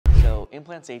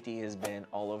implant safety has been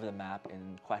all over the map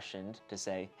and questioned to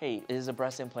say, hey, is a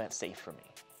breast implant safe for me?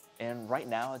 And right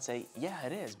now I'd say, yeah,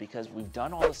 it is, because we've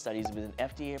done all the studies, we've been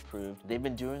FDA approved. They've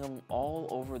been doing them all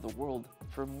over the world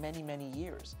for many, many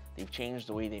years. They've changed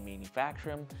the way they manufacture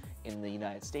them in the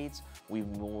United States. We've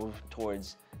moved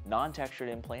towards non-textured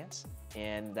implants,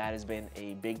 and that has been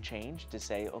a big change to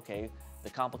say, okay,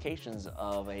 the complications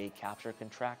of a capsular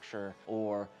contracture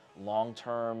or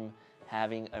long-term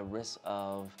having a risk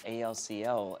of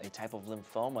ALCL, a type of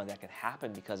lymphoma that could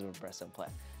happen because of a breast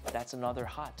implant. That's another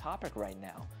hot topic right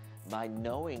now. By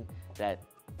knowing that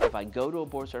if I go to a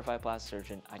board-certified plastic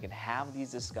surgeon, I can have these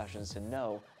discussions to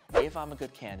know if I'm a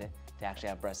good candidate to actually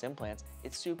have breast implants.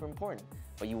 It's super important.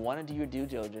 But you want to do your due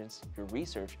diligence, your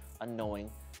research on knowing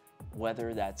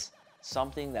whether that's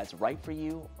something that's right for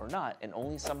you or not, and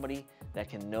only somebody that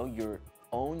can know your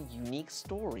own unique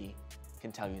story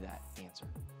can tell you that answer.